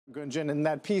Gunjan, in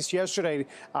that piece yesterday,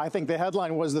 I think the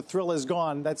headline was "The thrill is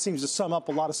gone." That seems to sum up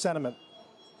a lot of sentiment.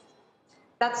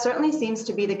 That certainly seems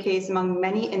to be the case among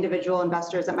many individual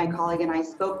investors that my colleague and I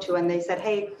spoke to, and they said,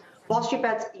 hey, Wall Street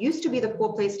Bets used to be the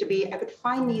cool place to be. I could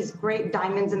find these great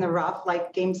diamonds in the rough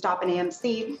like GameStop and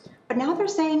AMC, but now they're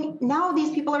saying now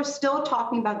these people are still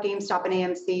talking about GameStop and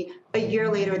AMC a year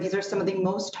later. These are some of the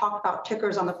most talked about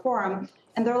tickers on the forum.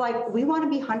 And they're like, we want to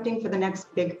be hunting for the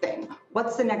next big thing.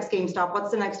 What's the next GameStop?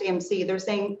 What's the next AMC? They're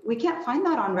saying we can't find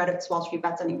that on Reddit's Wall Street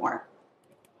Bets anymore.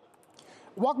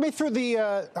 Walk me through the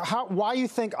why you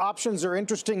think options are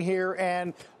interesting here,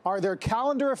 and are there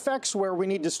calendar effects where we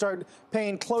need to start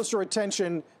paying closer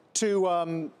attention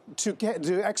to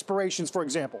expirations, for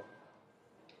example?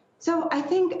 So I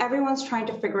think everyone's trying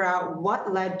to figure out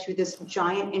what led to this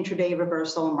giant intraday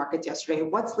reversal in markets yesterday.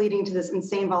 What's leading to this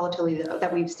insane volatility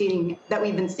that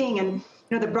we've been seeing, and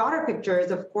the broader picture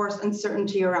is, of course,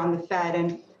 uncertainty around the Fed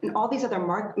and all these other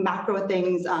macro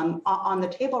things on the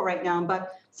table right now.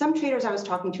 But some traders I was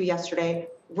talking to yesterday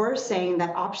were saying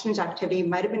that options activity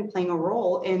might have been playing a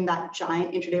role in that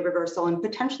giant intraday reversal and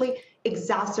potentially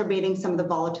exacerbating some of the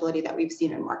volatility that we've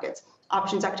seen in markets.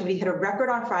 Options activity hit a record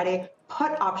on Friday,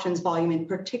 put options volume in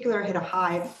particular hit a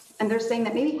high, and they're saying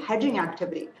that maybe hedging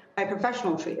activity by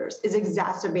professional traders is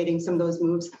exacerbating some of those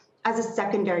moves as a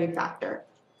secondary factor.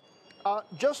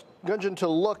 Just, Gunjan, to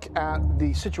look at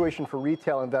the situation for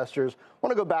retail investors, I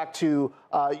want to go back to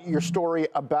your story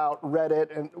about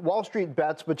Reddit and Wall Street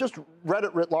Bets, but just Reddit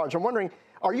writ large. I'm wondering,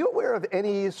 are you aware of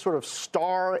any sort of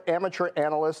star amateur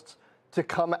analysts to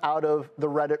come out of the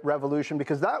Reddit revolution?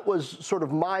 Because that was sort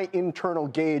of my internal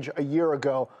gauge a year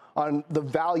ago on the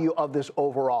value of this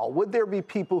overall. Would there be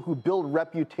people who build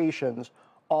reputations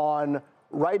on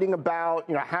writing about,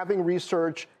 having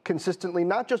research consistently,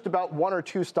 not just about one or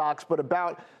two stocks, but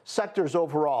about sectors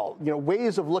overall,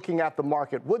 ways of looking at the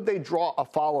market? Would they draw a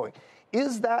following?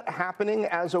 Is that happening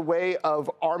as a way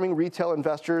of arming retail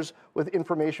investors with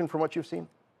information from what you've seen?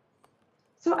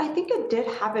 So I think it did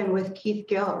happen with Keith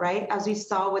Gill, right? As we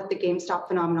saw with the GameStop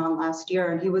phenomenon last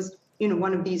year, and he was,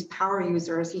 one of these power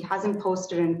users. He hasn't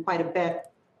posted in quite a bit.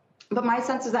 But my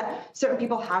sense is that certain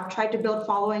people have tried to build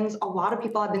followings. A lot of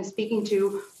people I've been speaking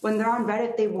to, when they're on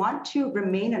Reddit, they want to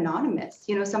remain anonymous.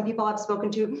 Some people I've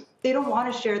spoken to, they don't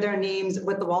want to share their names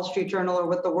with the Wall Street Journal or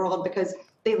with the world because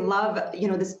they love,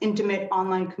 this intimate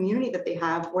online community that they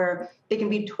have where they can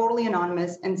be totally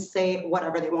anonymous and say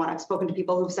whatever they want. I've spoken to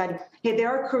people who've said, hey, there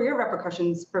are career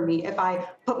repercussions for me if I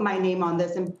put my name on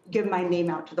this and give my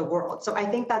name out to the world. So I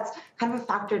think that's kind of a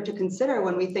factor to consider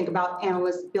when we think about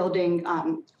analysts building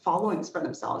followings for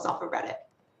themselves off of Reddit.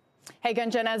 Hey,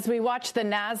 Gunjan, as we watch the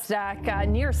NASDAQ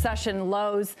near session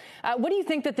lows, what do you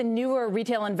think that the newer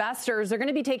retail investors are going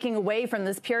to be taking away from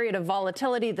this period of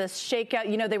volatility, this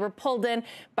shakeout? They were pulled in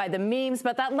by the memes,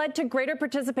 but that led to greater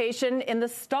participation in the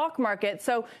stock market.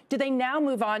 So do they now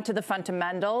move on to the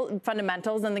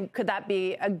fundamentals, and then could that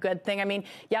be a good thing? I mean,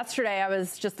 yesterday I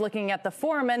was just looking at the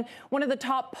forum, and one of the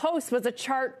top posts was a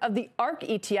chart of the ARK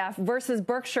ETF versus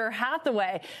Berkshire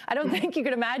Hathaway. I don't think you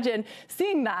could imagine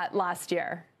seeing that last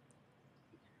year.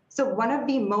 So one of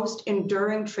the most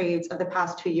enduring trades of the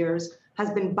past 2 years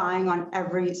has been buying on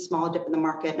every small dip in the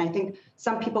market. And I think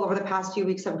some people over the past few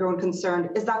weeks have grown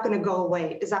concerned. Is that going to go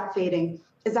away? Is that fading?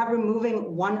 Is that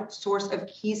removing one source of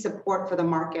key support for the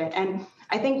market? And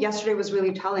I think yesterday was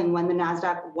really telling when the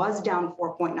NASDAQ was down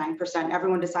 4.9%.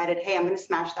 Everyone decided, hey, I'm going to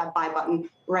smash that buy button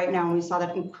right now. And we saw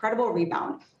that incredible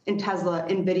rebound in Tesla,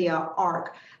 NVIDIA,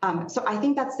 ARK. So I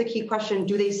think that's the key question.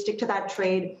 Do they stick to that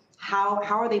trade? How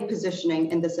are they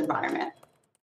positioning in this environment?